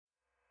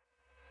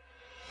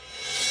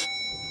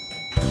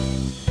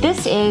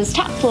This is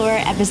Top Floor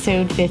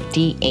episode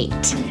 58.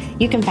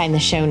 You can find the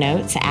show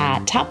notes at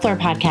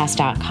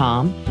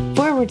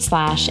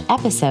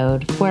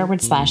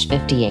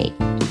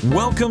topfloorpodcast.com/episode/58.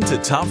 Welcome to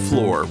Top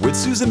Floor with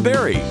Susan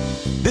Berry.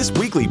 This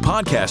weekly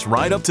podcast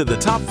ride up to the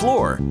top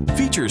floor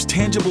features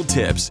tangible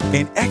tips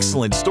and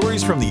excellent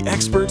stories from the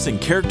experts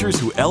and characters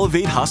who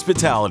elevate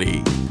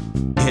hospitality.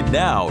 And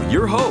now,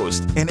 your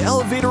host and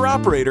elevator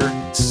operator,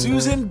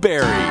 Susan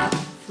Berry.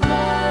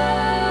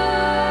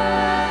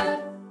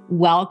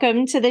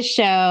 Welcome to the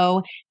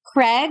show.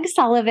 Craig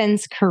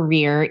Sullivan's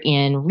career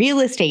in real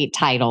estate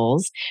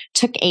titles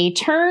took a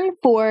turn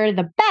for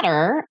the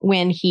better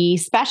when he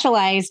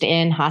specialized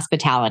in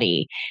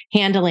hospitality,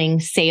 handling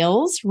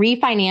sales,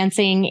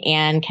 refinancing,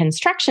 and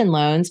construction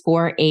loans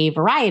for a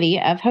variety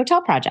of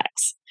hotel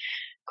projects.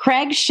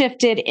 Craig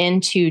shifted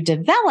into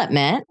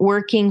development,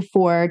 working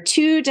for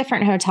two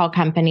different hotel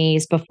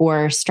companies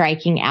before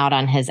striking out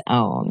on his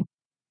own.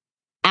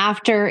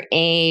 After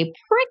a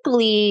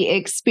prickly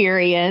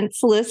experience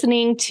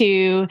listening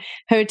to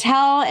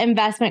hotel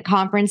investment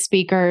conference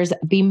speakers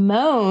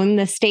bemoan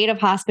the state of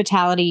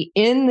hospitality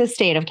in the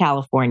state of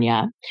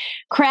California,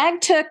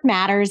 Craig took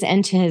matters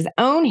into his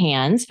own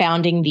hands,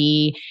 founding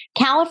the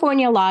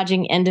California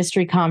Lodging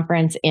Industry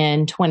Conference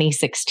in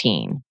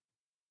 2016.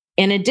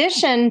 In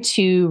addition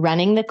to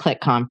running the CLIC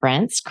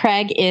conference,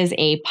 Craig is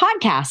a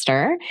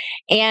podcaster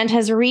and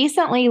has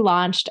recently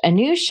launched a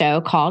new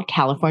show called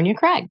California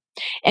Craig,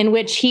 in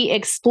which he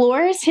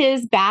explores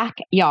his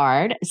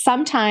backyard,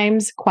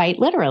 sometimes quite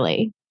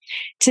literally.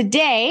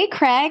 Today,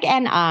 Craig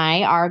and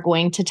I are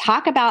going to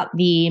talk about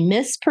the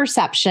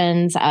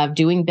misperceptions of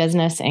doing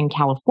business in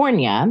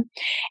California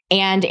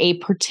and a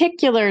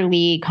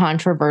particularly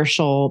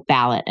controversial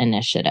ballot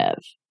initiative.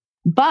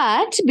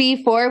 But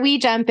before we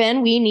jump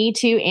in, we need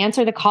to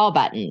answer the call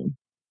button.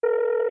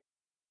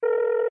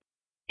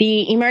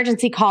 The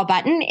emergency call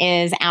button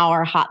is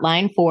our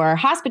hotline for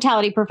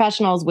hospitality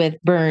professionals with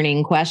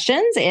burning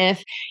questions.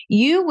 If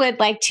you would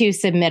like to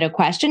submit a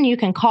question, you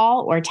can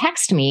call or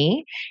text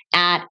me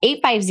at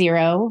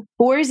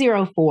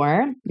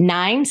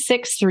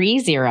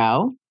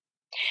 850-404-9630.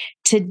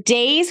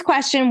 Today's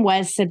question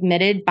was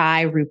submitted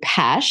by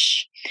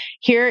Rupesh.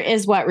 Here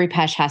is what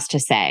Rupesh has to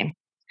say.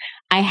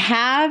 I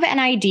have an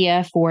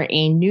idea for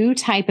a new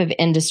type of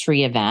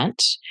industry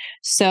event.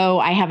 So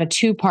I have a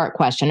two-part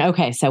question.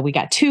 Okay, so we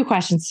got two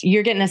questions.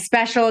 You're getting a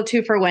special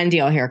 2-for-1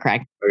 deal here,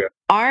 Craig. Okay.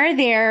 Are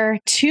there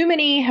too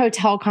many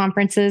hotel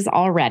conferences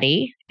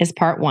already, is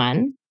part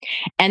one.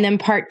 And then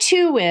part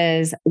two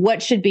is,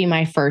 what should be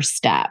my first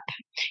step?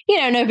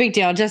 No big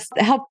deal. Just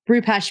help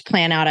Rupesh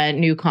plan out a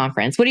new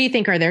conference. What do you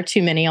think? Are there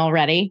too many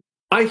already?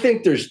 I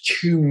think there's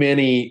too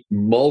many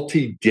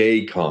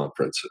multi-day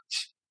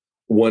conferences.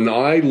 When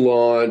I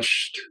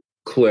launched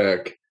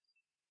CLIC,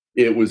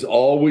 it was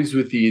always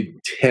with the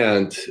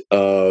intent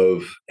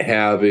of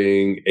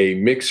having a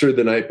mixer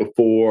the night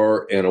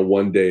before and a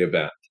one-day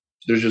event.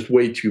 There's just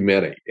way too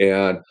many.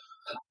 And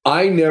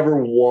I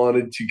never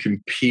wanted to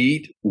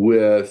compete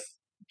with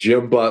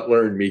Jim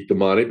Butler and Meet the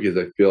Money because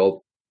I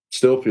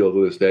still feel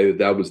to this day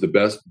that was the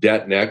best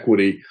debt and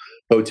equity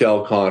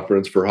hotel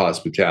conference for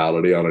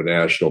hospitality on a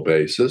national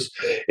basis.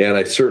 And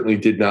I certainly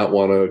did not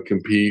want to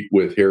compete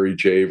with Harry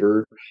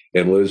Javer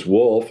and Liz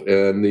Wolfe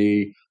and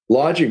the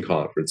lodging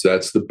conference.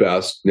 That's the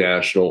best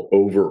national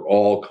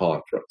overall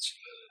conference.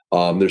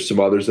 There's some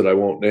others that I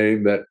won't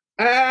name that,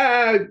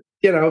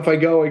 if I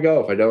go, I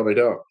go. If I don't, I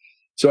don't.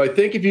 So I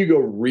think if you go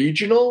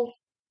regional,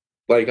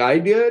 like I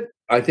did,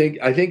 I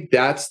think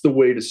that's the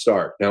way to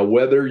start. Now,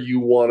 whether you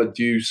want to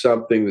do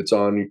something that's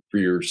on for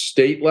your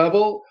state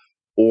level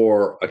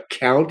or a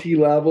county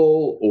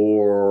level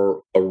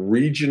or a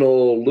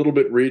little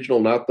bit regional,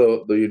 not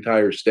the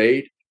entire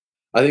state,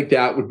 I think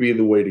that would be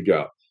the way to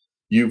go.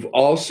 You've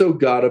also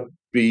got to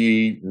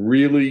be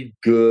really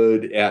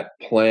good at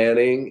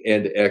planning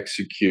and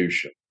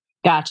execution.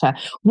 Gotcha.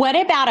 What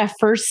about a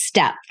first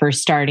step for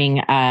starting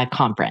a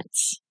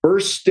conference?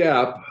 First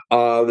step,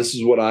 this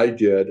is what I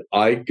did.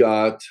 I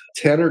got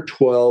 10 or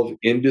 12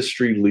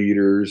 industry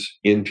leaders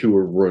into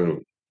a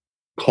room,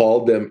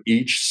 called them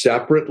each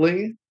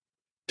separately,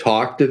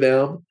 talked to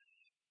them,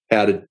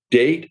 had a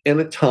date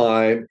and a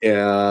time,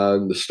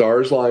 and the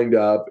stars lined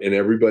up and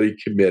everybody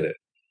committed.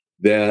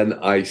 Then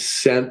I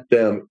sent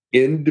them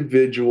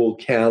individual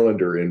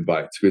calendar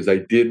invites because I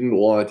didn't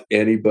want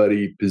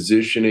anybody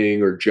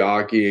positioning or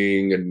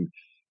jockeying and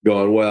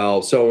going,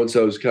 well,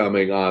 so-and-so's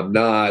coming, I'm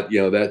not,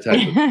 that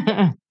type of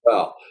thing.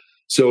 Well,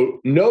 so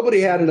nobody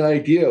had an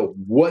idea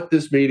what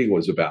this meeting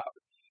was about.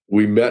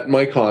 We met in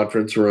my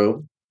conference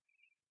room.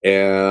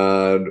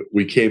 And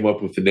we came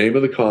up with the name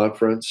of the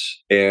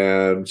conference.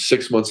 And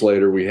 6 months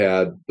later, we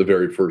had the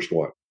very first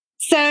one.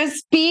 So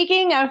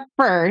speaking of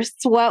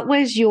firsts, what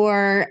was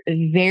your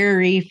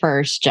very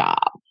first job?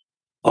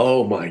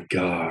 Oh, my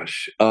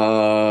gosh.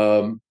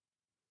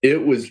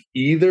 It was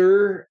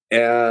either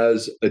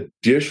as a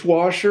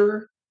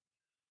dishwasher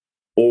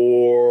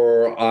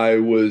or I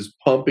was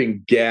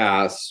pumping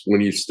gas when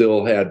you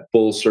still had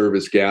full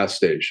service gas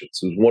stations.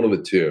 It was one of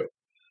the two.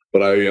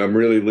 But I'm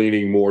really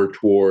leaning more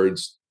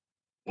towards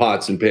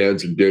pots and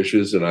pans and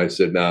dishes. And I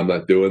said, no, I'm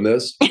not doing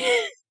this.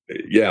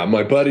 Yeah,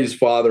 my buddy's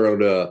father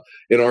owned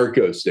an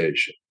Arco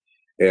station.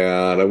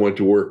 And I went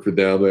to work for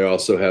them. They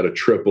also had a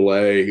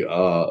AAA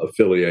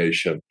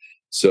affiliation.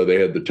 So they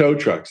had the tow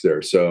trucks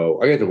there.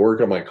 So I got to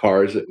work on my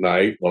cars at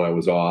night when I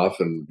was off.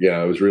 And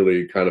yeah, it was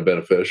really kind of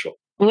beneficial.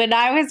 When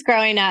I was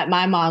growing up,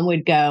 my mom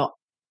would go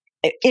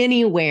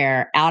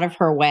anywhere out of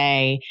her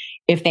way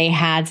if they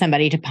had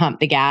somebody to pump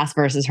the gas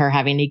versus her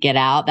having to get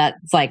out.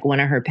 That's like one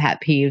of her pet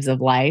peeves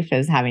of life,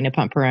 is having to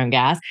pump her own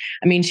gas.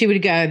 I mean, she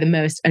would go the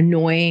most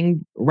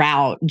annoying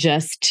route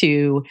just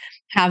to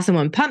have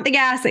someone pump the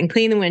gas and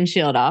clean the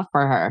windshield off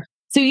for her.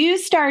 So you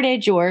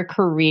started your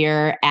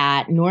career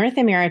at North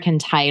American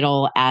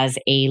Title as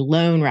a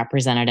loan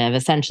representative,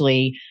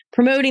 essentially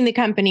promoting the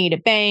company to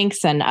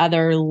banks and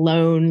other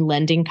loan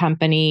lending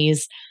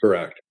companies.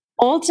 Correct.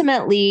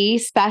 Ultimately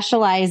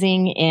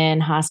specializing in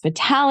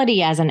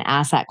hospitality as an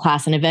asset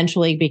class and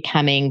eventually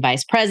becoming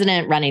vice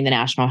president running the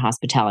National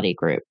Hospitality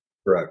Group.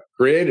 Correct.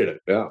 Created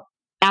it. Yeah.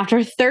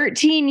 After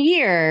 13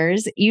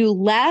 years, you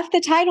left the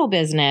title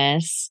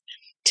business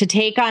to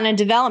take on a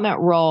development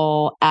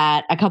role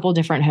at a couple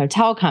different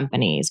hotel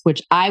companies,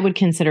 which I would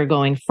consider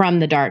going from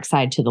the dark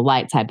side to the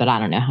light side, but I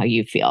don't know how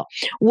you feel.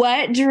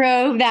 What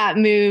drove that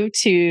move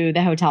to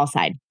the hotel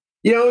side?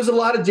 It was a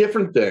lot of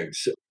different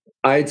things.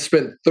 I had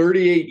spent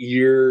 38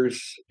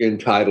 years in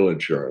title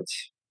insurance,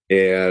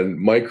 and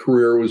my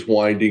career was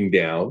winding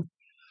down.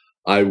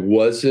 I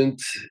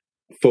wasn't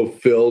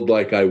fulfilled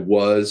like I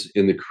was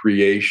in the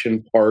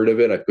creation part of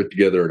it. I put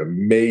together an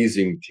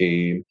amazing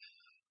team.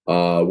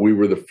 We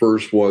were the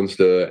first ones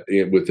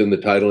within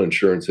the title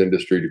insurance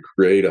industry to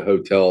create a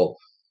hotel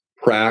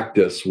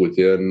practice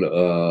within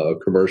a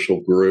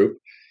commercial group.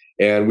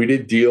 And we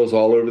did deals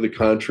all over the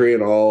country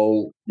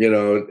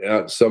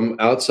and some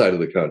outside of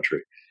the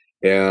country.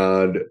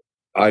 And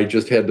I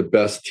just had the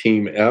best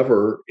team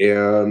ever.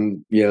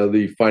 And,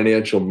 the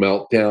financial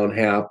meltdown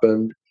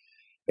happened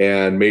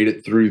and made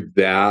it through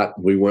that.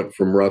 We went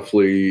from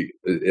roughly,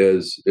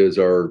 as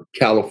our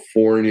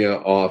California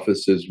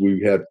offices,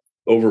 we had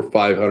over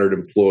 500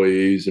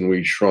 employees, and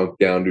we shrunk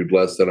down to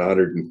less than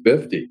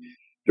 150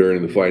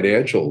 during the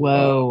financial.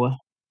 Whoa.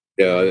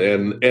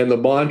 And the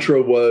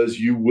mantra was,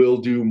 you will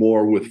do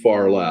more with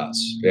far less.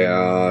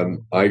 And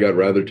I got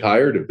rather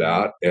tired of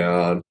that.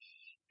 And,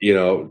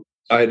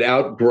 I'd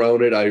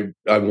outgrown it.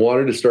 I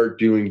wanted to start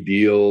doing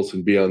deals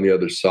and be on the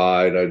other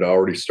side. I'd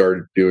already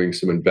started doing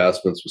some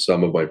investments with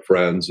some of my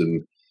friends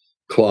and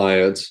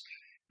clients.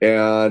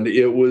 And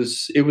it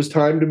was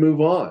time to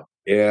move on.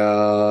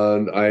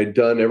 And I had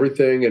done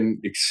everything and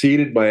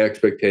exceeded my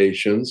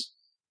expectations.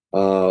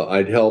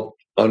 I'd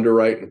helped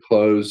underwrite and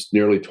close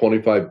nearly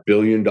 $25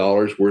 billion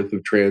worth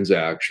of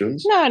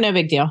transactions. No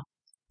big deal.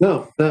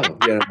 No.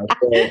 Yeah.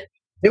 So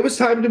it was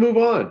time to move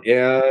on,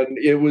 and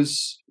it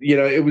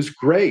was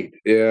great,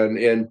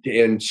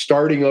 and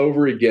starting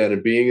over again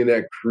and being in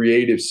that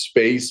creative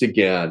space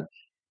again,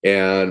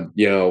 and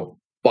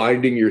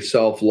finding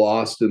yourself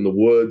lost in the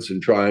woods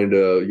and trying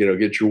to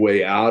get your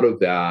way out of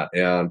that,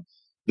 and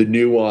the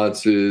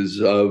nuances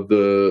of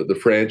the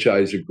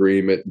franchise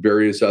agreement,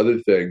 various other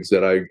things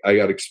that I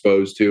got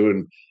exposed to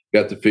and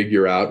got to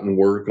figure out and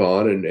work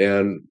on.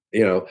 And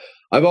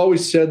I've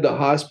always said the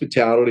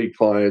hospitality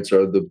clients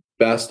are the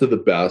best of the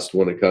best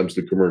when it comes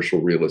to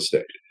commercial real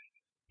estate.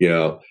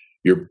 Your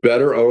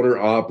better owner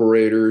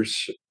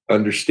operators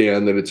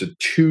understand that it's a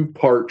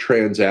two-part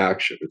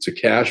transaction. It's a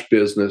cash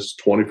business,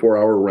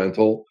 24-hour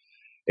rental,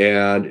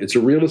 and it's a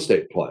real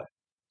estate play.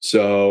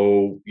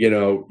 So,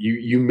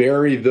 you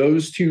marry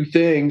those two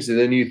things, and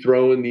then you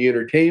throw in the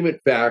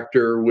entertainment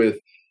factor with,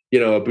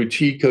 a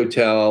boutique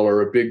hotel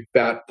or a big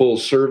fat full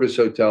service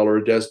hotel or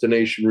a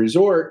destination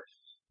resort.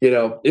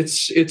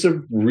 It's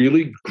a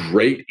really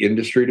great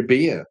industry to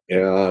be in.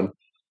 And,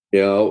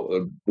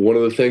 one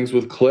of the things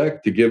with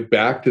Click, to give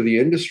back to the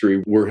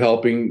industry, we're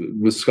helping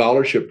with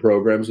scholarship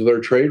programs with our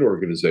trade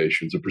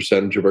organizations. A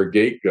percentage of our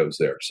gate goes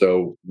there.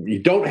 So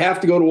you don't have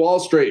to go to Wall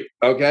Street.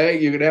 Okay.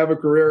 You can have a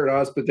career in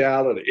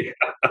hospitality.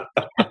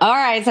 All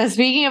right. So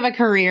speaking of a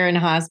career in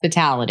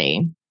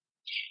hospitality,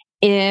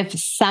 if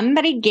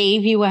somebody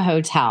gave you a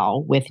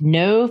hotel with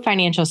no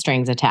financial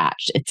strings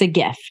attached, it's a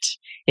gift,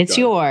 it's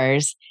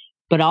yours.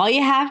 But all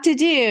you have to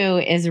do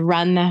is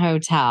run the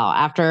hotel.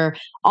 After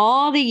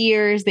all the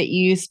years that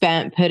you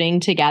spent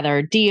putting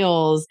together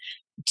deals,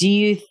 do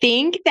you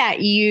think that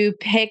you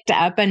picked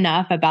up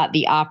enough about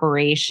the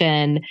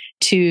operation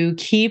to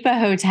keep a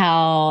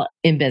hotel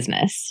in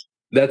business?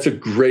 That's a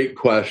great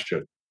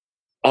question.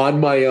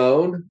 On my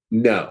own,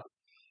 no.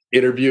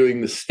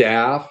 Interviewing the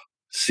staff,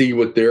 see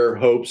what their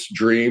hopes,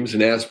 dreams,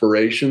 and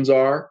aspirations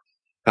are,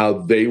 how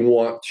they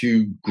want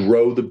to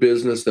grow the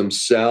business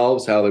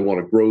themselves, how they want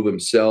to grow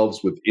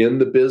themselves within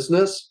the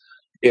business,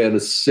 and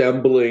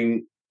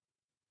assembling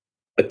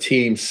a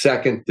team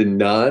second to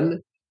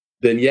none,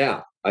 then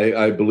yeah,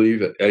 I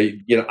believe it.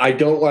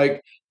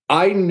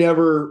 I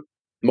never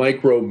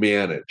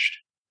micromanaged.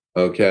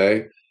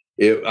 Okay.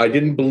 I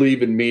didn't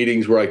believe in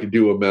meetings where I could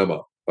do a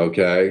memo.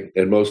 Okay.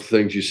 And most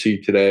things you see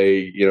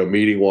today,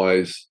 meeting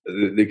wise,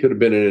 they could have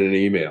been in an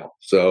email.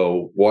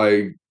 So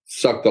why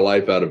suck the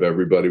life out of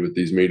everybody with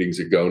these meetings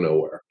that go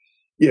nowhere?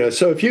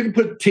 So if you can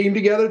put a team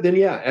together, then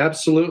yeah,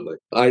 absolutely.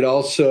 I'd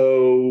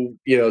also,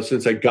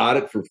 since I got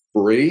it for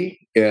free,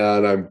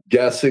 and I'm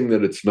guessing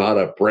that it's not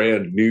a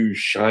brand new,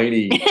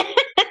 shiny,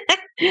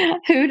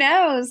 who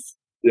knows?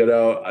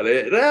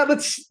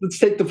 Let's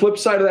take the flip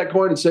side of that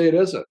coin and say it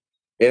isn't.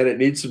 And it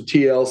needs some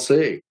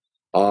TLC.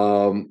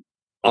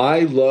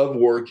 I love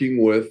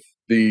working with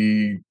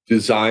the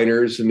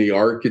designers and the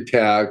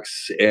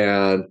architects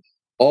and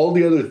all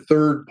the other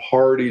third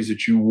parties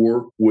that you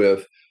work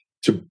with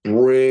to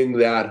bring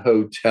that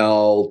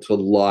hotel to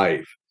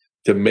life,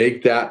 to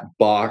make that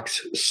box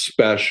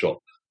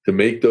special, to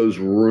make those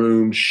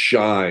rooms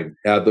shine,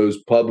 have those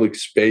public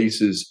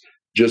spaces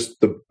just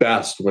the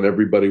best when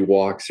everybody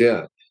walks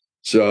in.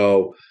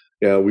 So,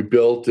 we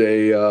built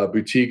a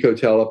boutique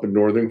hotel up in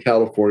Northern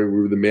California.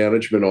 We were the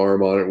management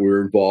arm on it. We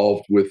were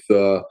involved with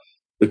the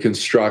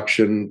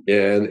construction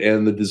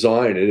and the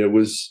design, and it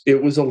was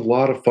a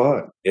lot of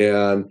fun.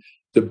 And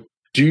to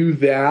do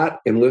that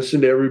and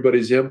listen to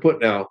everybody's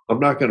input. Now, I'm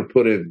not going to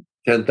put in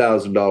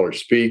 $10,000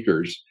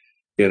 speakers,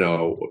 in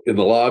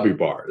the lobby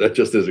bar. That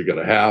just isn't going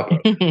to happen.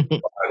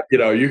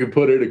 You can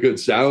put in a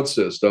good sound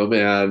system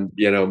and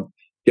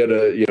get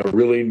a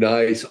really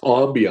nice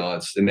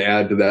ambiance and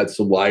add to that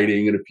some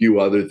lighting and a few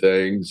other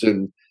things,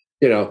 and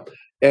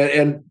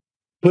and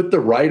put the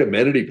right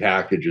amenity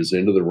packages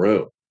into the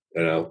room.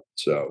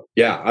 So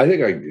yeah, I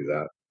think I can do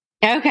that.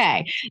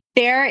 Okay.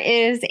 There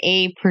is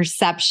a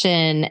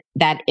perception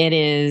that it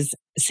is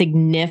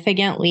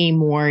significantly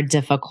more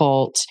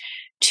difficult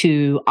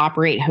to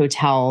operate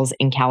hotels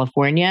in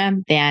California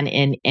than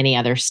in any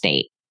other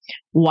state.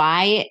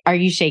 Why are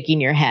you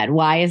shaking your head?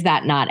 Why is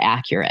that not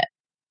accurate?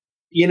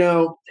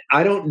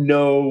 I don't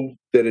know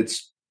that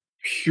it's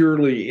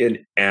purely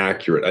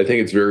inaccurate. I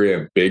think it's very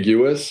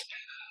ambiguous.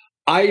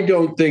 I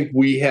don't think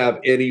we have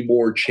any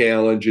more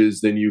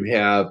challenges than you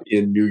have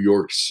in New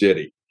York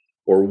City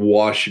or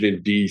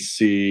Washington,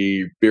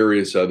 D.C.,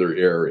 various other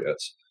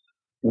areas.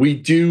 We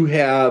do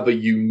have a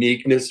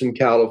uniqueness in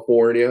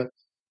California.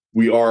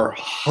 We are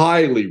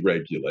highly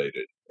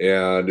regulated.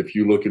 And if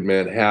you look at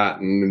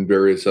Manhattan and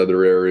various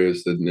other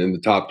areas, then in the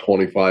top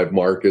 25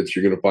 markets,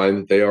 you're going to find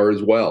that they are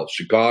as well.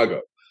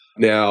 Chicago.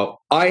 Now,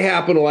 I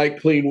happen to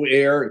like clean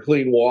air and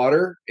clean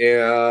water,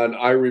 and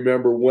I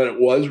remember when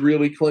it was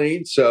really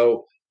clean.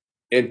 So,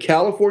 and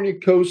California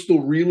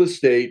coastal real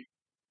estate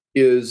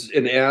is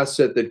an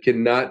asset that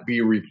cannot be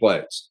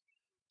replaced.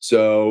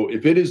 So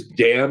if it is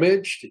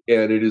damaged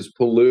and it is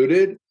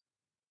polluted,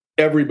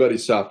 everybody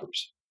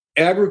suffers.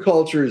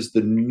 Agriculture is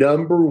the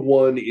number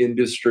one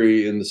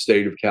industry in the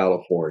state of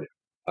California.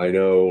 I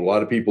know a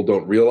lot of people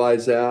don't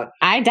realize that.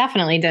 I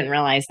definitely didn't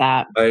realize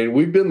that.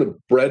 We've been the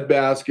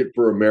breadbasket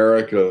for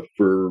America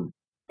for,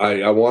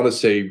 I want to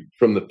say,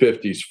 from the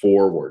 50s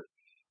forward.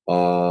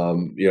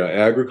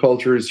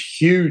 Agriculture is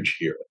huge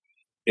here.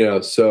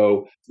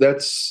 So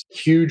that's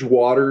huge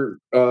water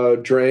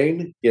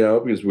drain,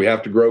 because we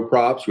have to grow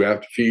crops, we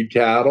have to feed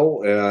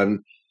cattle, and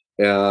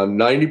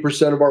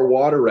 90% of our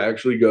water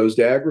actually goes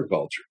to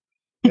agriculture.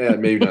 And it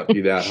may not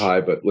be that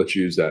high, but let's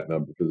use that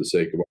number for the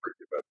sake of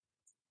argument.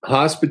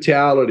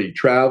 Hospitality,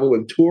 travel,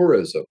 and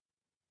tourism.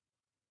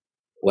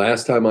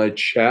 Last time I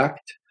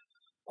checked,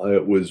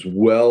 it was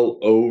well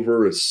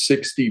over a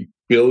 $60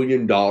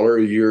 billion a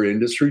year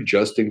industry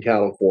just in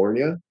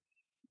California.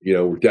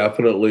 We're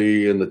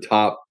definitely in the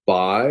top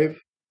 5.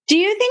 Do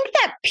you think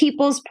that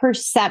people's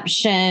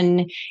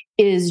perception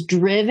is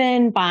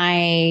driven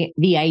by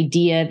the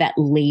idea that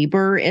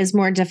labor is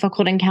more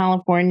difficult in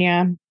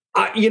California?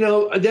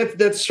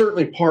 That's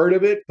certainly part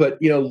of it. But,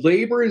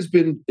 labor has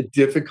been a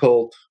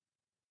difficult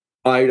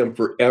item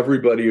for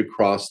everybody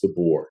across the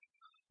board.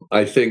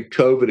 I think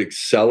COVID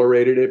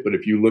accelerated it. But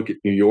if you look at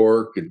New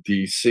York and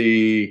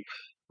DC,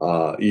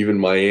 even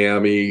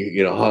Miami,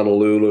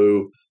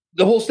 Honolulu,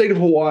 the whole state of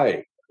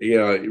Hawaii,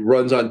 it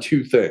runs on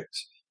 2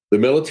 things: the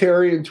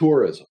military and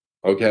tourism.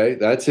 Okay,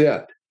 that's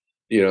it.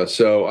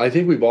 So I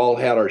think we've all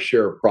had our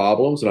share of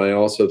problems. And I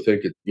also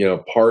think,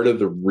 part of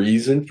the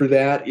reason for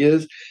that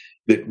is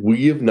that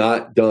we have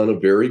not done a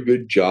very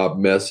good job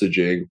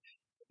messaging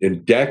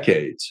in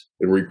decades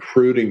in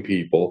recruiting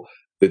people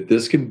that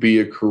this can be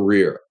a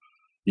career.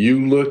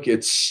 You look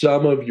at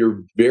some of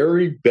your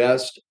very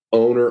best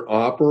owner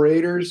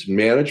operators and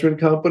management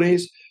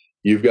companies,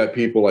 you've got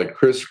people like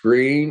Chris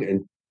Green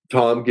and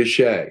Tom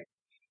Gachet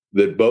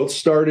that both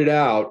started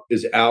out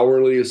as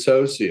hourly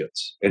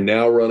associates and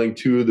now running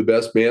 2 of the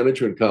best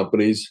management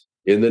companies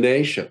in the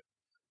nation.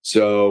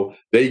 So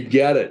they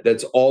get it.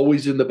 That's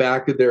always in the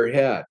back of their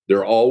head.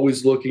 They're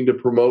always looking to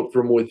promote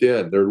from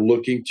within. They're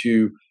looking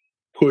to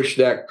push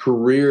that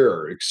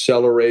career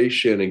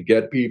acceleration and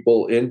get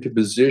people into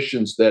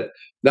positions that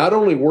not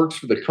only works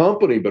for the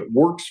company, but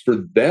works for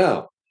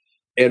them.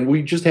 And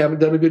we just haven't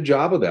done a good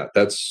job of that.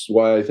 That's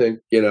why I think,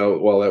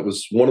 that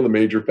was one of the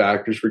major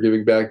factors for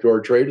giving back to our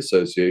trade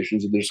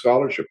associations and their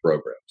scholarship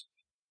programs.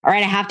 All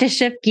right, I have to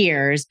shift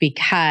gears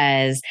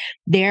because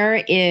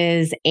there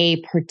is a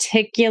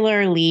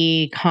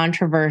particularly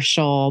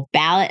controversial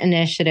ballot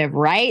initiative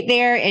right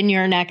there in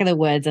your neck of the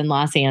woods in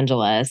Los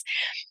Angeles.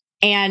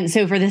 And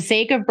so, for the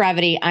sake of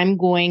brevity, I'm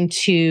going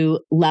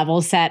to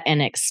level set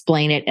and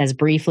explain it as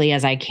briefly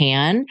as I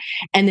can.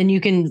 And then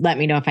you can let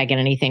me know if I get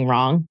anything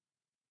wrong.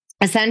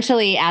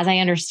 Essentially, as I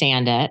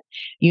understand it,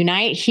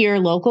 Unite Here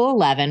Local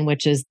 11,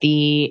 which is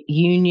the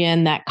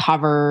union that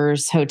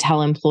covers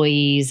hotel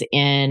employees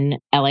in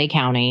LA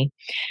County,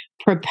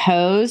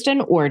 proposed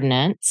an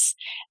ordinance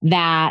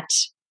that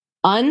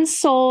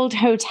unsold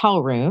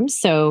hotel rooms,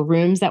 so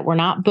rooms that were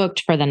not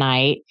booked for the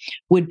night,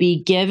 would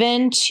be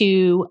given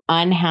to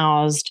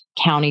unhoused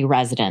county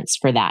residents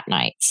for that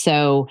night.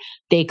 So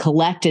they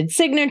collected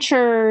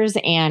signatures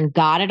and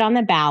got it on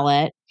the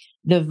ballot.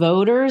 The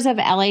voters of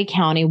LA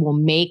County will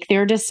make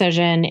their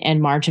decision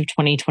in March of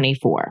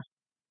 2024.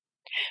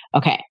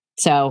 Okay,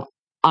 so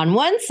on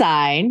one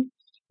side,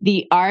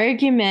 the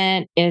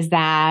argument is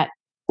that,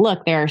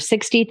 look, there are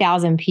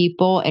 60,000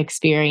 people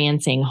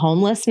experiencing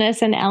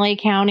homelessness in LA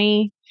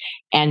County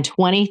and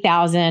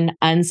 20,000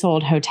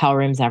 unsold hotel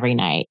rooms every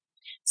night.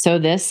 So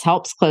this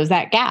helps close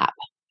that gap.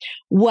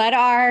 What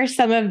are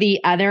some of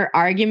the other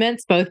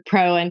arguments, both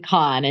pro and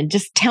con? And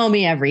just tell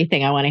me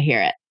everything. I want to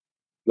hear it.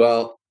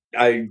 Well,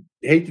 I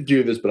hate to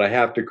do this, but I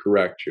have to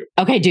correct you.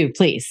 Okay, do,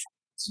 please.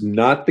 It's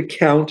not the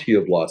county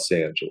of Los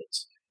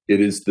Angeles. It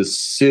is the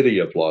city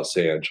of Los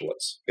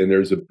Angeles. And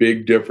there's a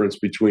big difference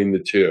between the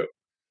two.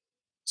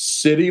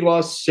 City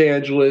Los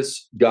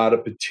Angeles got a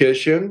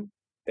petition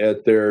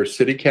at their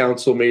city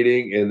council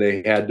meeting, and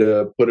they had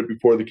to put it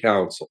before the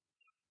council.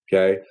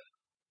 Okay.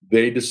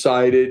 They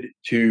decided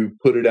to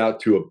put it out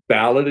to a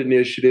ballot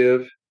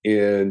initiative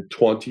in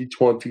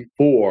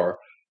 2024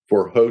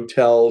 for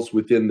hotels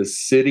within the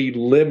city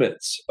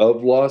limits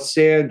of Los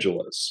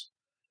Angeles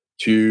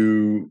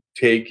to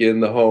take in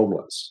the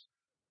homeless,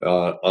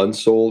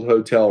 unsold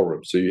hotel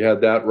rooms. So you had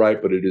that right,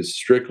 but it is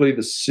strictly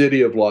the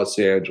city of Los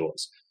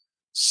Angeles.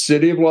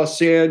 City of Los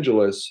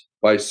Angeles,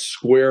 by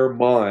square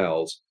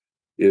miles,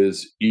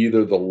 is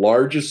either the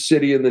largest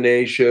city in the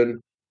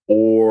nation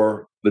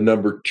or the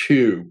number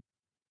 2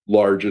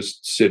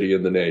 largest city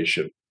in the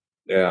nation.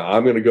 Yeah,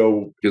 I'm going to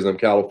go, because I'm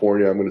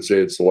California, I'm going to say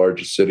it's the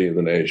largest city in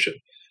the nation.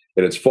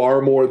 And it's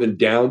far more than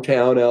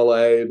downtown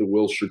LA, the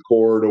Wilshire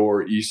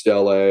Corridor, East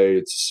LA,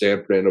 it's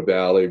San Fernando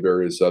Valley,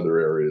 various other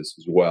areas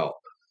as well.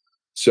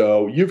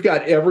 So you've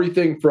got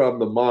everything from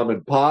the mom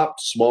and pop,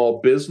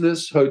 small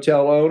business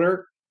hotel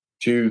owner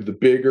to the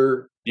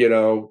bigger,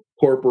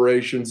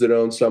 corporations that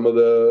own some of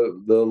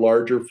the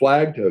larger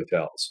flagged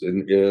hotels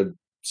in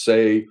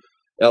say,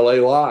 LA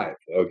Live,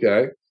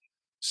 okay?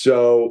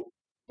 So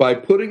by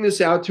putting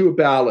this out to a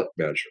ballot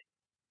measure,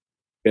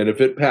 and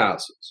if it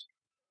passes,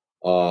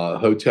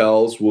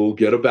 hotels will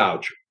get a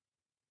voucher,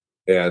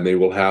 and they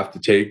will have to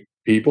take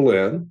people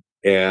in,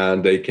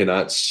 and they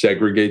cannot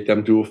segregate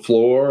them to a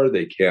floor.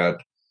 They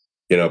can't,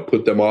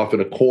 put them off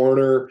in a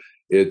corner.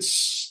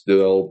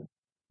 They'll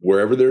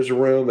wherever there's a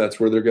room, that's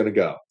where they're going to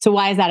go. So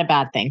why is that a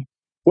bad thing?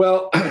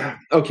 Well,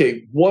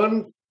 okay.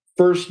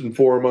 First and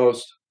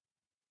foremost,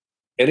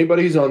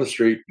 anybody who's on the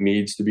street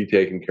needs to be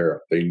taken care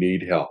of. They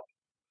need help,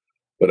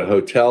 but a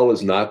hotel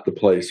is not the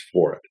place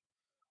for it.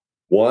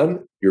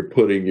 One, you're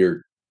putting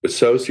your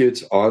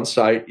associates on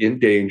site in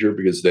danger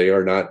because they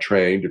are not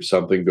trained if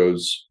something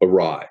goes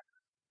awry.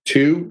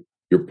 Two,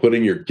 you're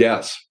putting your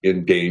guests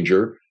in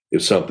danger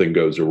if something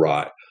goes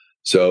awry.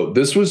 So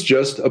this was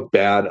just a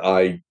bad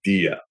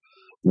idea.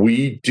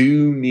 We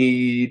do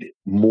need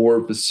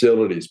more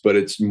facilities, but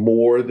it's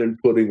more than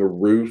putting a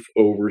roof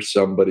over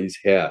somebody's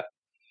head.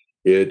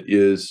 It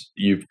is,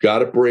 you've got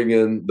to bring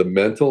in the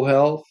mental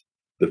health,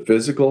 the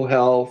physical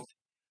health,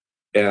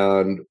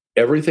 and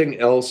everything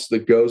else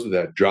that goes with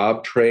that,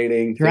 job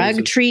training,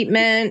 drug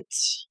treatment.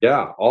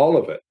 Yeah, all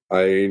of it.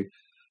 I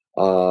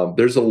mean,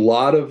 there's a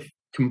lot of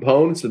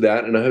components of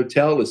that, and a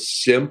hotel is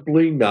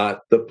simply not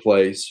the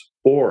place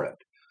for it.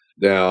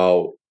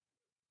 Now,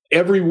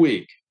 every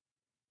week,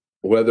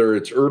 whether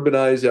it's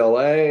Urbanize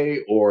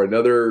LA or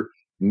another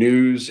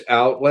news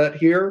outlet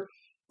here,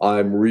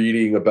 I'm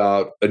reading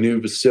about a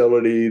new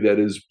facility that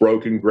is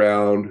broken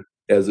ground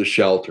as a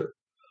shelter.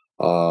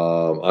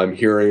 I'm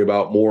hearing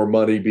about more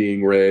money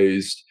being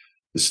raised.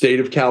 The state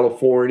of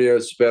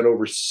California spent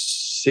over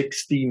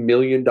 $60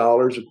 million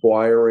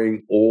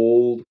acquiring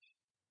old,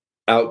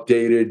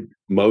 outdated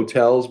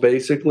motels,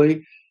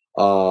 basically,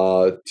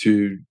 to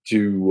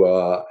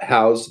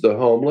house the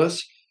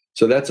homeless.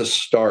 So that's a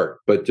start.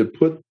 But to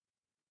put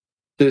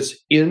this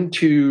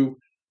into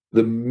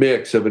the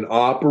mix of an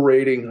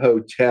operating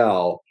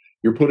hotel,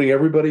 you're putting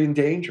everybody in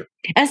danger.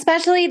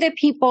 Especially the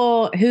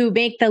people who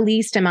make the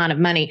least amount of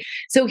money.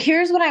 So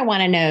here's what I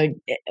want to know.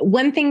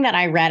 One thing that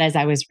I read as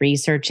I was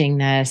researching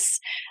this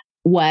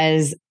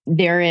was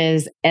there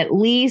is at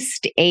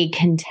least a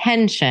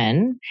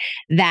contention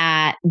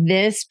that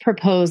this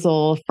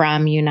proposal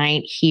from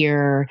Unite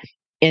Here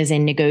is a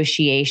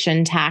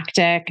negotiation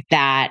tactic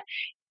that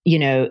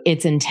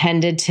it's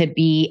intended to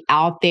be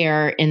out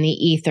there in the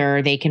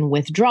ether. They can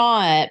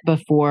withdraw it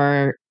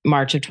before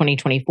March of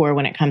 2024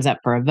 when it comes up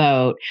for a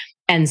vote.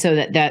 And so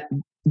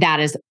that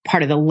is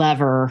part of the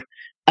lever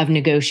of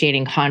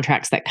negotiating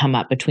contracts that come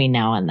up between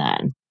now and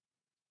then.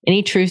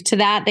 Any truth to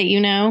that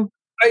you know?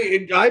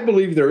 I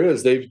believe there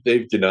is.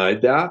 They've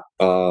denied that.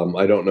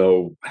 I don't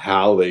know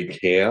how they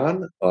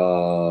can.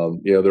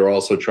 They're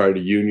also trying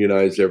to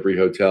unionize every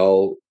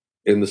hotel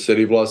in the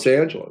city of Los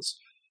Angeles.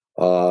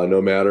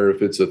 No matter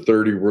if it's a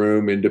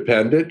 30-room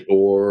independent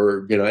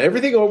or,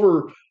 everything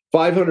over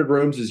 500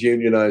 rooms is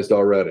unionized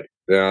already.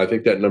 Now, I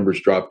think that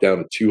number's dropped down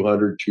to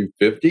 200,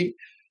 250.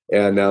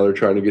 And now they're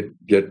trying to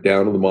get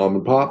down to the mom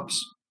and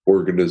pops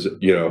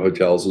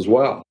hotels as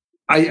well.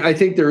 I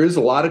think there is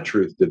a lot of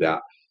truth to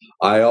that.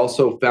 I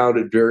also found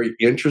it very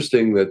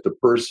interesting that the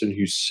person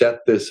who set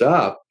this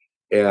up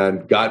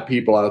and got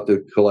people out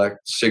to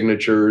collect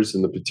signatures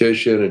and the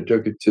petition and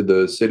took it to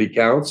the city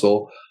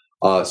council,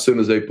 as soon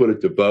as they put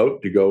it to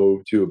vote to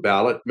go to a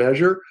ballot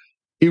measure,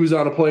 he was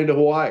on a plane to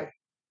Hawaii.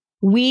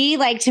 We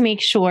like to make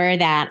sure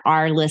that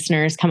our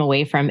listeners come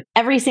away from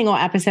every single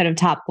episode of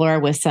Top Floor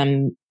with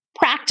some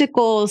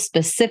practical,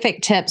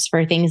 specific tips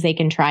for things they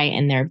can try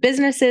in their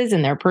businesses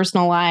and their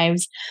personal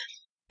lives.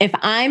 If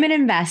I'm an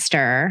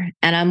investor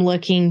and I'm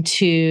looking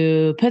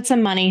to put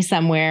some money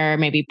somewhere,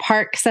 maybe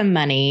park some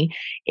money,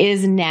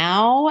 is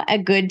now a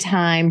good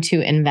time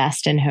to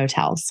invest in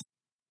hotels?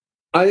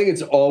 I think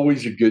it's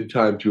always a good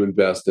time to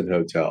invest in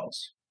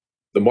hotels.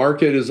 The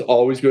market is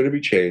always going to be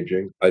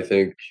changing. I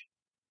think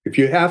if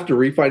you have to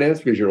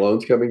refinance because your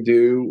loan's coming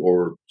due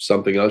or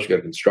something else, you got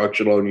a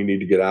construction loan you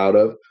need to get out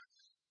of,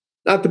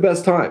 not the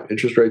best time.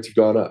 Interest rates have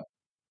gone up.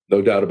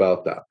 No doubt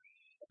about that.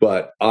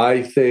 But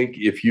I think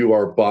if you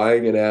are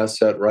buying an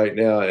asset right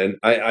now, and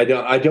I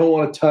don't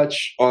want to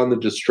touch on the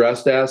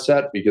distressed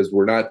asset because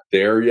we're not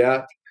there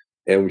yet,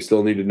 and we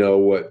still need to know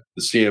what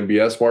the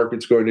CMBS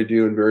market's going to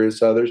do and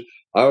various others.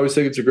 I always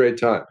think it's a great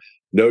time.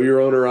 Know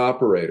your owner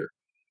operator.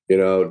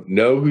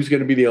 Know who's going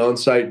to be the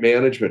on-site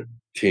management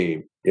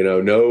team.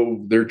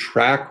 Know their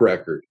track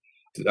record.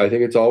 I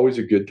think it's always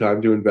a good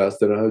time to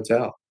invest in a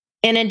hotel.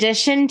 In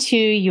addition to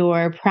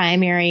your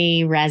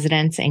primary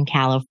residence in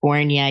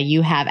California,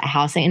 you have a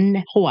house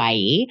in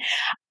Hawaii.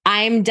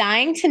 I'm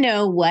dying to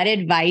know what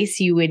advice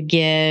you would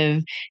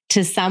give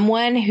to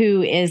someone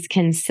who is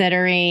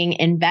considering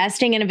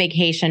investing in a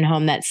vacation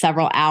home that's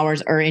several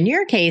hours, or in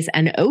your case,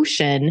 an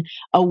ocean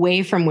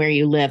away from where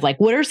you live. Like,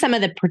 what are some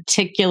of the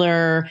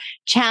particular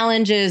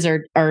challenges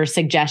or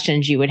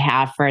suggestions you would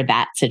have for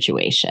that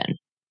situation?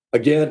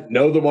 Again,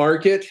 know the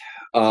market,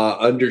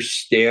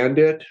 understand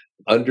it.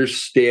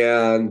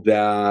 Understand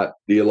that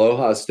the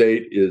Aloha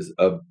State is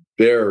a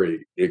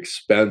very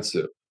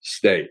expensive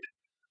state.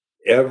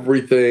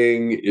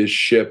 Everything is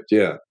shipped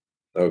in,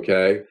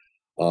 okay?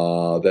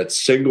 That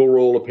single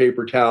roll of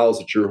paper towels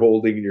that you're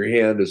holding in your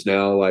hand is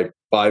now like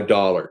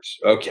 $5,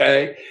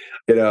 okay?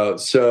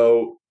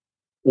 So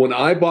when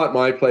I bought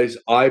my place,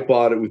 I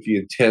bought it with the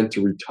intent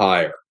to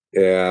retire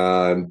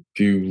and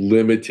do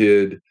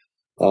limited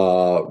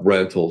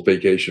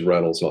vacation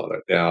rentals on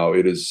it. Now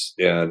it is,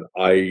 and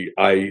I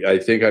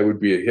think I would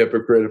be a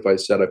hypocrite if I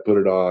said I put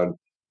it on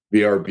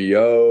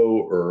VRBO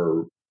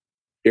or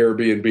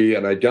Airbnb,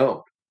 and I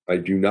don't. I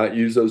do not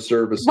use those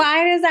services.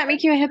 Why does that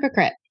make you a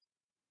hypocrite?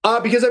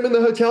 Because I'm in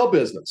the hotel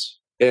business,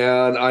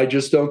 and I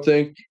just don't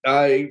think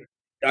I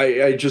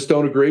just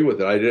don't agree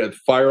with it. I did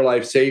fire,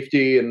 life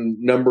safety, and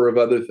a number of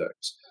other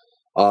things.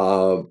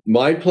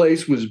 My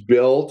place was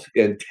built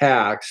and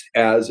taxed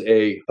as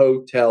a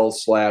hotel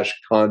 /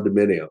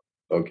 condominium.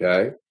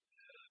 Okay.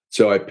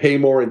 So I pay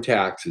more in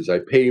taxes. I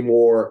pay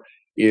more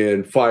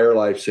in fire,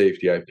 life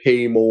safety. I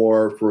pay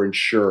more for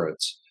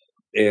insurance.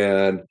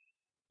 And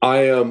I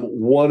am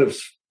one of,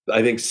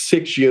 I think,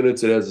 6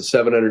 units that has a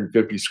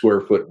 750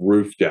 square foot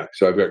roof deck.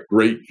 So I've got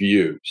great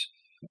views.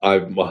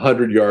 I'm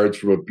 100 yards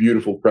from a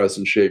beautiful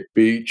crescent shaped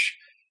beach.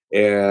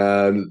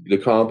 And the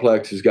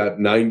complex has got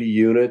 90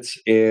 units,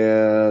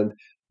 and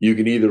you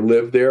can either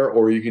live there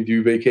or you can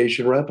do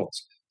vacation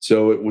rentals.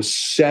 So it was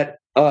set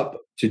up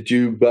to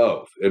do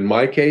both. In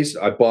my case,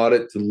 I bought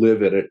it to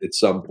live in it at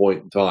some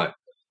point in time.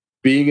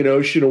 Being an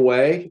ocean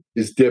away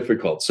is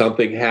difficult.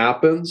 Something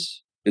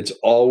happens. It's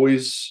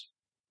always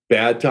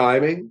bad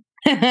timing.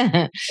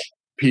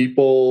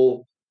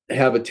 People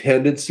have a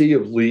tendency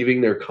of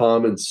leaving their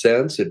common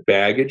sense at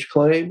baggage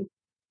claim.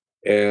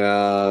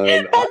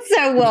 And that's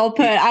so well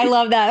put. I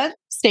love that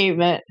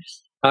statement.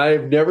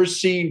 I've never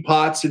seen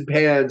pots and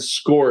pans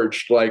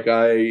scorched like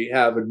I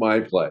have in my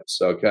place.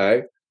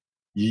 Okay.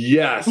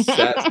 Yes,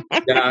 that's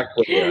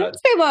exactly it.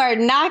 People are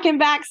knocking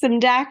back some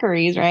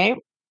daiquiris, right?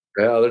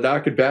 Yeah, they're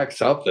knocking back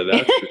something.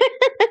 That's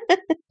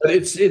but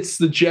it's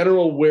the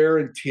general wear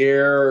and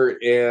tear,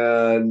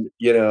 and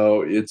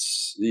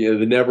it's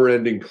the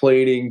never-ending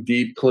cleaning,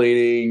 deep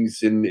cleanings,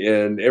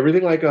 and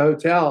everything like a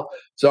hotel.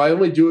 So I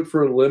only do it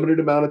for a limited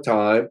amount of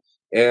time,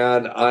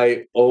 and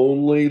I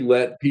only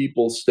let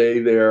people stay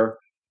there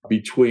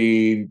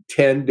between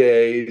 10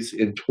 days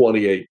and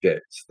 28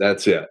 days.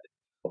 That's it.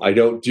 I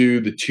don't do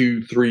the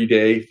 2-3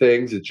 day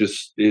things.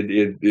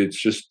 It's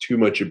just too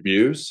much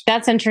abuse.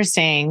 That's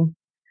interesting.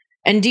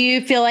 And do you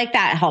feel like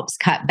that helps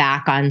cut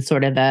back on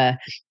sort of the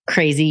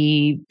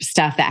crazy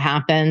stuff that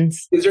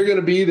happens? Because they're going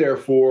to be there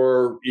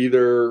for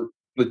either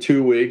the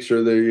 2 weeks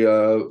or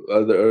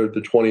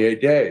the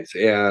 28 days.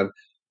 And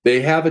they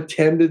have a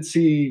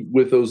tendency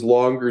with those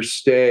longer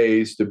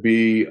stays to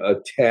be a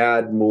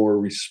tad more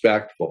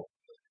respectful,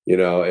 and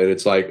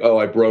it's like, oh,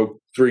 I broke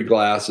 3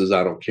 glasses.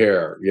 I don't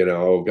care.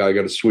 I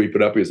got to sweep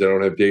it up because they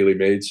don't have daily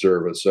maid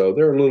service. So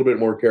they're a little bit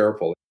more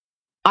careful.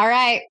 All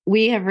right.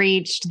 We have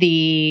reached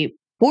the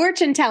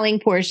fortune telling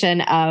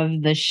portion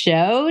of the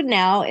show.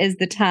 Now is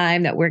the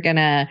time that we're going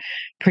to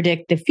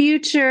predict the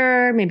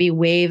future, maybe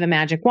wave a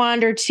magic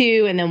wand or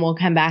two, and then we'll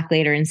come back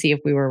later and see if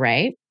we were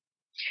right.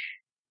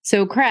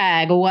 So,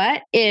 Craig,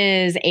 what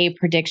is a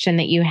prediction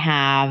that you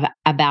have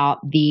about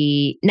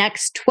the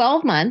next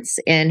 12 months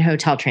in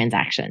hotel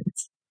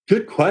transactions?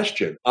 Good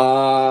question.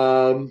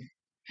 You're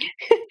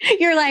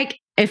like,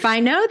 if I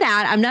know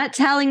that, I'm not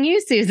telling you,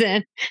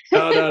 Susan.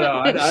 No.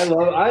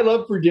 I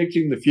love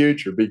predicting the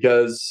future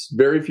because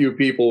very few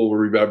people will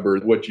remember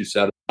what you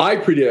said. I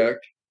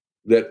predict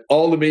that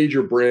all the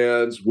major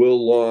brands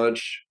will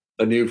launch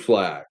a new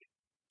flag.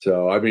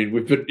 So, I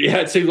mean,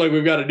 it seems like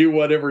we've got a new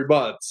one every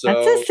month. So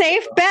that's a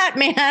safe bet,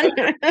 man.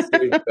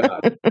 Safe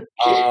bet.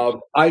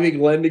 I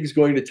think lending's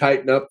going to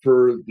tighten up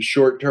for the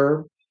short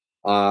term.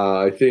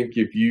 I think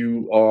if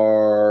you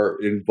are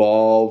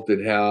involved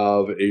and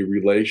have a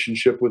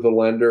relationship with a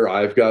lender,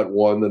 I've got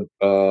one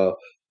that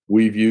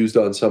we've used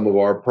on some of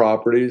our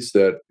properties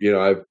that,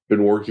 I've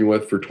been working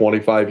with for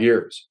 25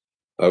 years.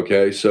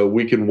 Okay. So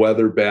we can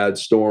weather bad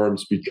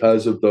storms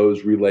because of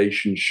those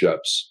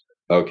relationships.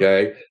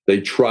 Okay. They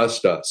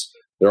trust us.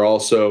 They're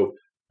also,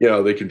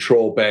 they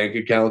control bank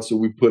accounts that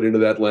we put into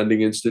that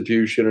lending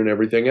institution and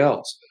everything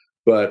else.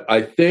 But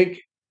I think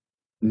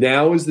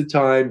now is the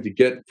time to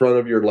get in front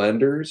of your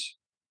lenders.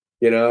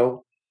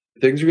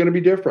 Things are going to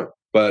be different,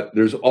 but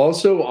there's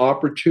also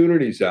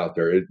opportunities out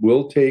there. It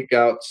will take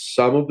out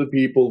some of the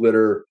people that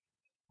are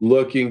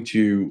looking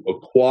to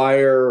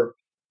acquire,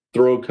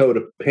 throw a coat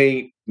of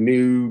paint,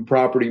 new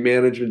property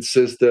management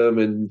system,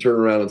 and turn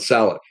around and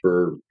sell it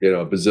for,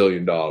 $1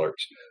 bazillion.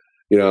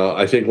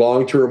 I think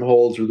long-term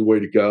holds are the way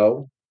to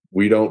go.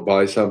 We don't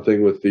buy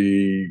something with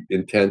the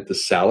intent to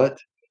sell it.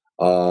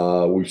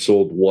 We've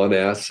sold one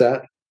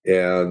asset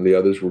and the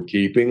others we're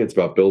keeping. It's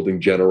about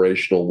building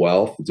generational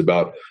wealth. It's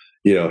about,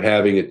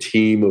 having a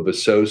team of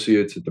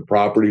associates at the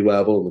property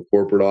level and the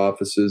corporate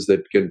offices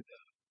that can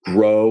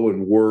grow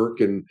and work.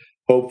 And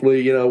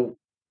hopefully,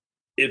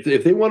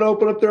 if they want to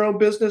open up their own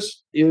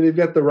business, they've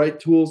got the right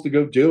tools to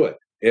go do it.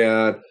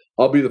 And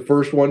I'll be the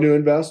first one to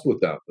invest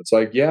with them. It's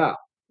like, yeah,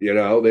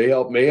 they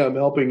help me, I'm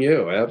helping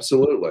you.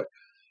 Absolutely.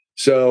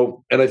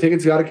 So, and I think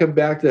it's got to come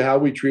back to how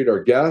we treat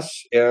our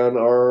guests and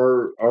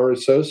our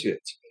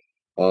associates.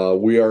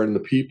 We are in the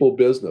people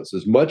business.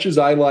 As much as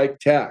I like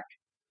tech,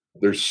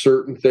 there's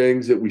certain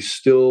things that we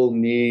still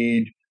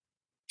need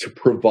to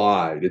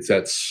provide. It's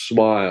that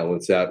smile.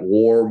 It's that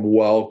warm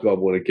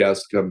welcome when a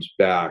guest comes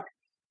back.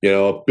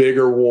 A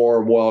bigger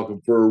warm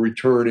welcome for a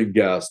returning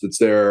guest that's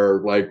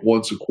there like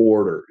once a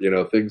quarter,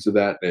 things of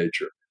that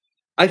nature.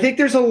 I think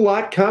there's a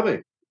lot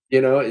coming.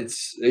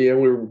 It's,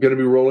 we're going to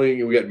be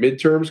rolling. We got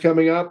midterms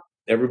coming up.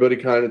 Everybody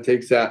kind of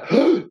takes that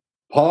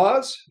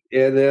pause.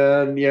 And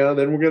then,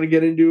 then we're going to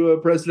get into a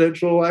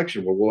presidential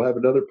election where we'll have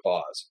another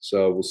pause.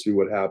 So we'll see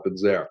what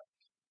happens there.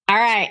 All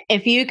right.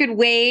 If you could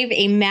wave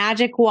a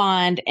magic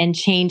wand and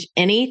change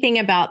anything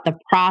about the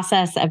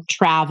process of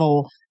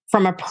travel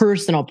from a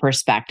personal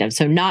perspective,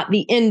 so not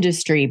the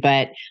industry,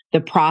 but the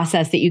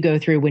process that you go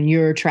through when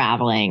you're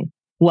traveling,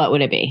 what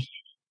would it be?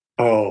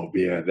 Oh,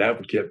 yeah, that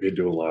would get me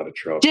into a lot of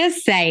trouble.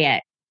 Just say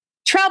it.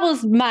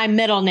 Trouble's my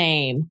middle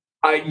name.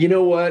 You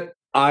know what?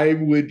 I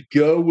would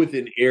go with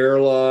an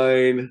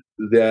airline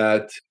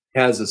that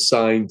has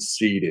assigned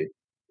seating.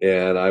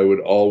 And I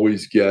would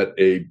always get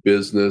a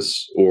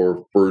business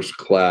or first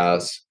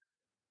class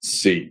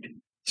seat,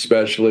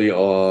 especially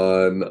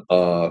on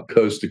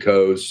coast to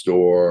coast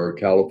or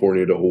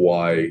California to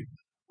Hawaii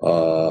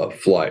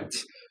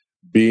flights.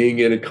 Being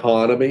in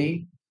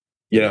economy,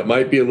 it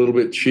might be a little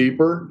bit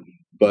cheaper,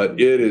 but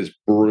it is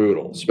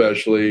brutal,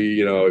 especially,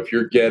 if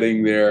you're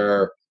getting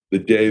there the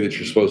day that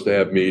you're supposed to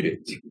have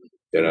meetings.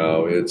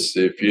 It's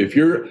if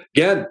you're,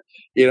 again,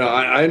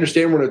 I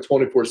understand we're in a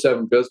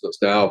 24/7 business.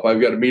 Now, if I've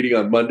got a meeting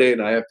on Monday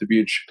and I have to be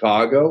in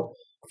Chicago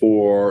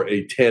for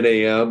a 10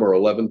 a.m. or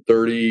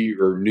 11:30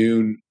 or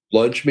noon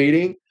lunch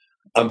meeting,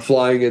 I'm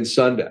flying in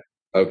Sunday.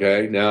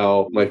 Okay.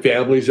 Now, my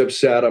family's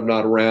upset. I'm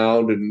not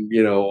around and,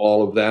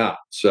 all of that.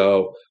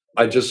 So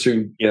I just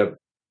soon,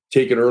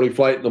 take an early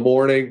flight in the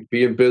morning,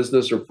 be in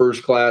business or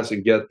first class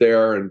and get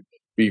there and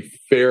be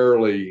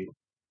fairly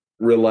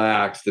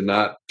relaxed and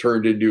not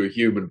turned into a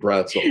human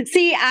pretzel.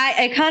 See,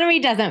 economy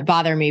doesn't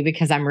bother me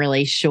because I'm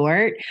really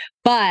short,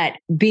 But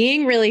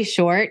being really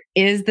short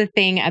is the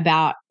thing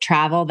about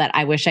travel that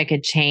I wish I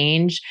could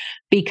change,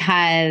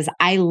 because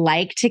I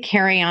like to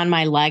carry on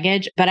my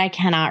luggage, but I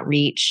cannot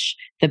reach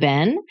the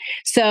bin.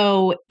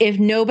 So if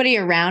nobody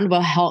around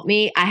will help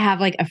me, I have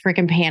like a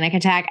freaking panic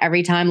attack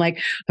every time.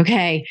 Like,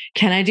 okay,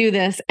 can I do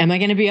this? Am I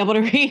going to be able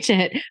to reach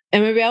it?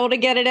 Am I going to be able to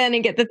get it in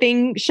and get the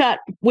thing shut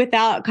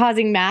without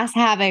causing mass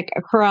havoc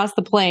across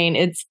the plane?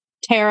 It's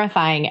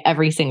terrifying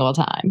every single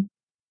time.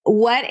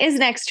 What is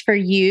next for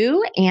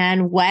you,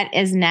 and what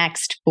is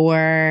next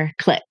for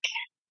Click?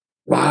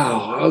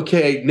 Wow.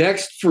 Okay.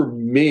 Next for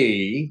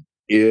me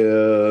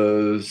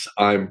is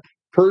I'm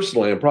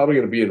probably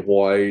going to be in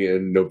Hawaii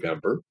in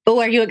November. Oh,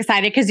 are you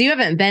excited? Because you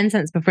haven't been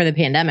since before the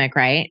pandemic,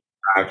 right?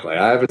 Exactly.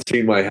 I haven't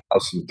seen my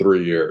house in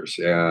 3 years.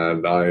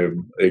 And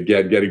I'm,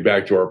 again, getting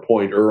back to our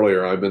point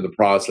earlier, I'm in the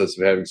process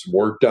of having some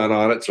work done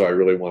on it. So I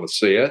really want to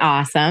see it.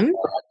 Awesome.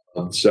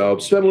 So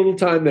spend a little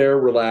time there,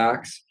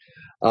 relax.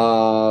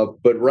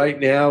 But right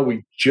now,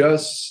 we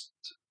just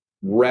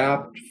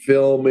wrapped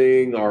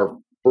filming our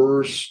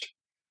first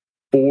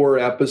 4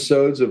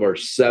 episodes of our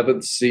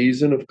 7th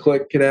season of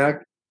Click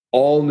Connect.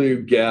 All new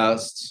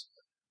guests.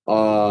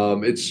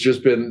 It's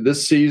just been,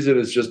 this season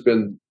has just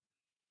been,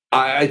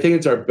 I think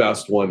it's our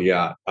best one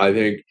yet. I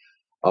think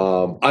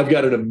I've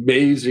got an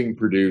amazing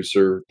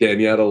producer,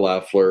 Danietta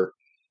Leffler.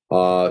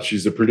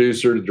 She's the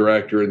producer, the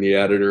director, and the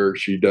editor.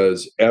 She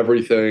does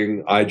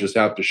everything. I just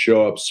have to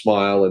show up,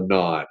 smile, and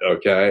nod.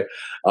 Okay.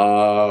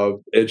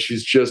 And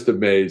she's just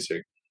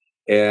amazing.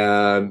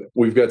 And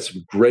we've got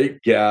some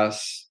great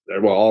guests.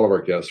 Well, all of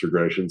our guests are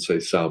great. I shouldn't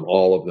say some,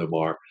 all of them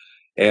are.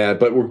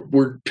 But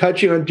we're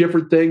touching on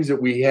different things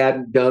that we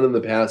hadn't done in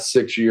the past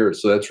 6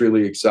 years. So that's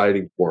really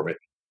exciting for me.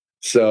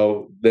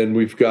 So then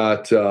we've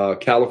got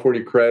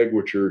California Craig,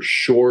 which are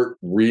short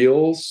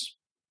reels,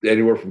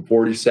 anywhere from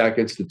 40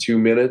 seconds to 2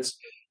 minutes.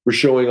 We're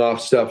showing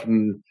off stuff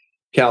in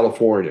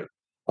California.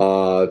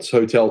 It's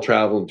hotel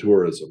travel and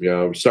tourism.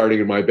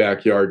 Starting in my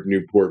backyard,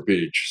 Newport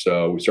Beach.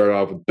 So we started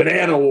off with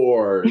Banana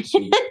Wars,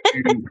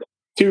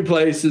 two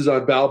places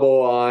on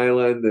Balboa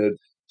Island that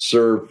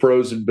serve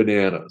frozen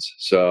bananas.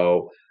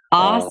 So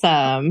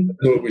awesome. That's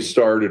what we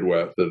started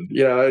with.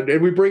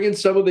 And we bring in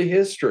some of the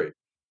history.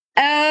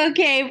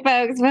 Okay,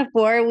 folks,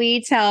 before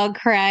we tell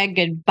Craig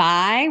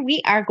goodbye,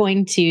 we are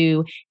going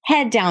to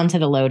head down to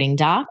the loading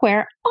dock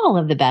where all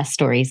of the best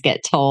stories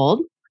get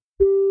told.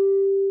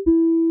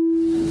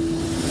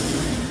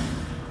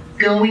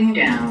 Going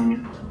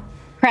down.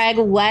 Craig,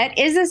 what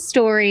is a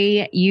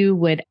story you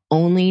would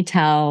only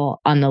tell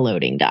on the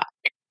loading dock?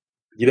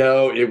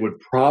 It would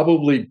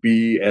probably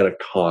be at a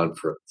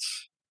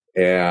conference.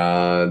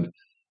 And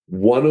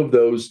one of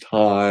those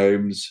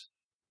times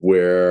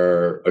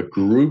where a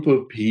group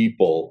of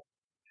people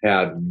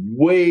had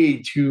way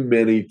too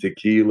many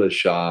tequila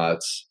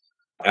shots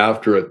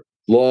after a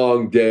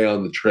long day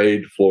on the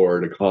trade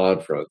floor at a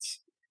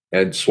conference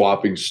and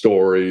swapping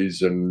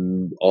stories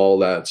and all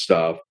that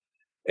stuff.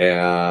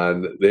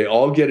 And they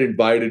all get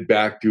invited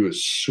back to a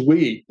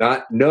suite,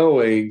 not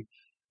knowing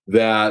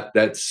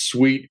that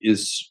suite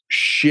is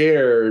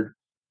shared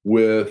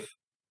with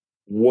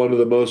one of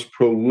the most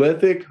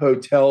prolific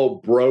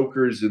hotel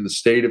brokers in the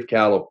state of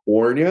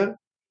California.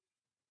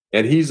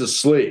 And he's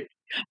asleep.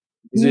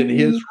 He's in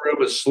his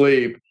room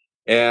asleep.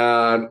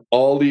 And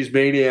all these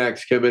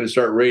maniacs come in and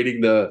start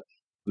raiding the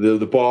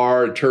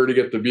bar and turning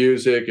up the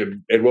music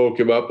and woke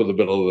him up in the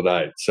middle of the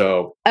night.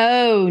 So,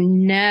 oh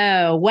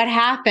no. What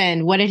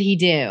happened? What did he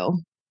do?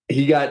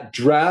 He got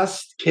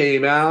dressed,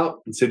 came out,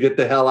 and said, "Get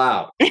the hell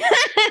out."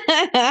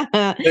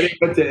 Then he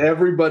went to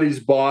everybody's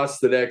boss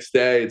the next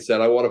day and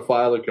said, "I want to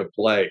file a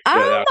complaint."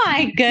 Oh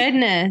my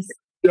goodness.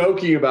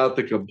 Joking about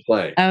the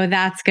complaint. Oh,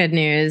 that's good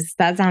news.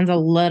 That sounds a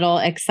little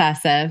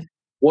excessive.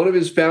 One of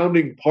his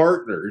founding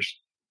partners,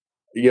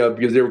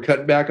 because they were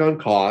cutting back on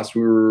costs,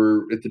 we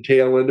were at the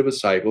tail end of a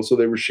cycle, so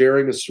they were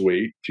sharing a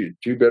suite,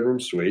 two-bedroom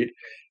suite,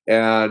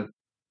 and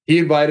he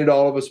invited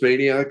all of us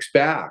maniacs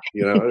back.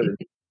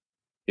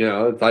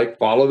 It's like,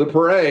 follow the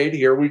parade.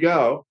 Here we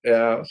go.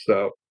 Yeah,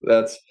 so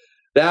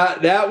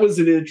that was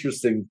an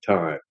interesting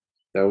time.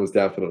 That was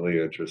definitely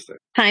interesting.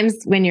 Times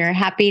when you're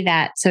happy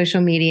that social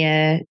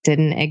media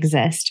didn't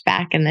exist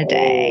back in the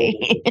day.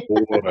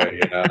 Oh, boy,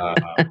 yeah.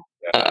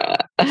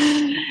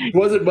 It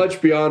wasn't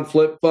much beyond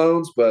flip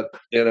phones, but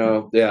it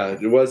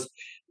was.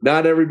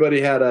 Not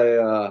everybody had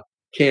a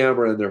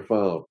camera in their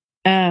phone.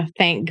 Oh,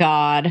 thank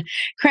God.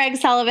 Craig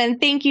Sullivan,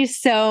 thank you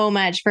so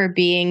much for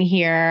being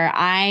here.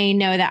 I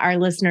know that our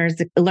listeners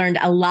learned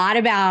a lot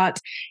about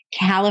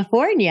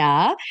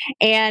California,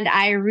 and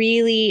I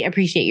really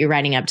appreciate you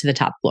riding up to the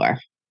top floor.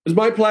 It was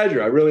my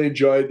pleasure. I really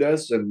enjoyed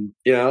this. And,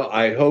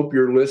 I hope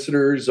your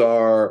listeners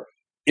are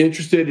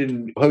interested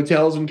in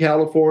hotels in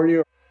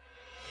California.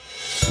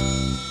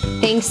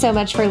 Thanks so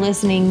much for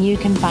listening. You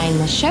can find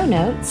the show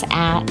notes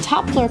at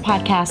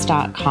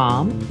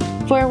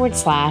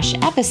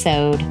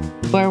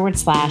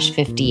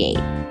topfloorpodcast.com/episode/58.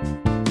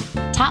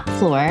 Top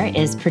Floor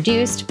is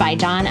produced by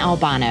Don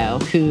Albano,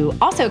 who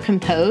also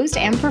composed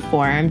and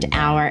performed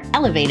our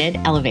elevated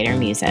elevator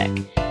music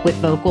with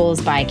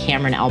vocals by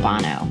Cameron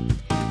Albano.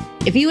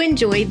 If you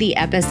enjoyed the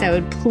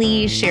episode,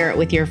 please share it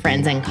with your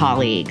friends and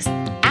colleagues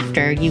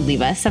after you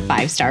leave us a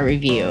 5-star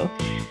review.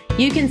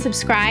 You can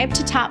subscribe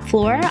to Top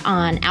Floor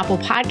on Apple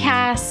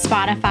Podcasts,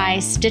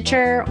 Spotify,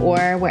 Stitcher,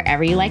 or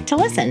wherever you like to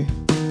listen.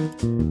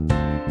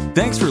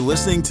 Thanks for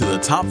listening to the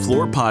Top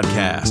Floor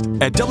Podcast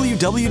at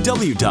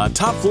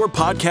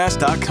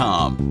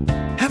www.topfloorpodcast.com.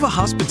 Have a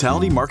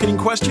hospitality marketing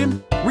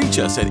question? Reach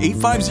us at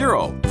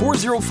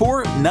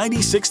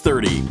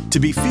 850-404-9630 to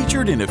be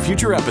featured in a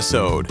future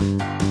episode.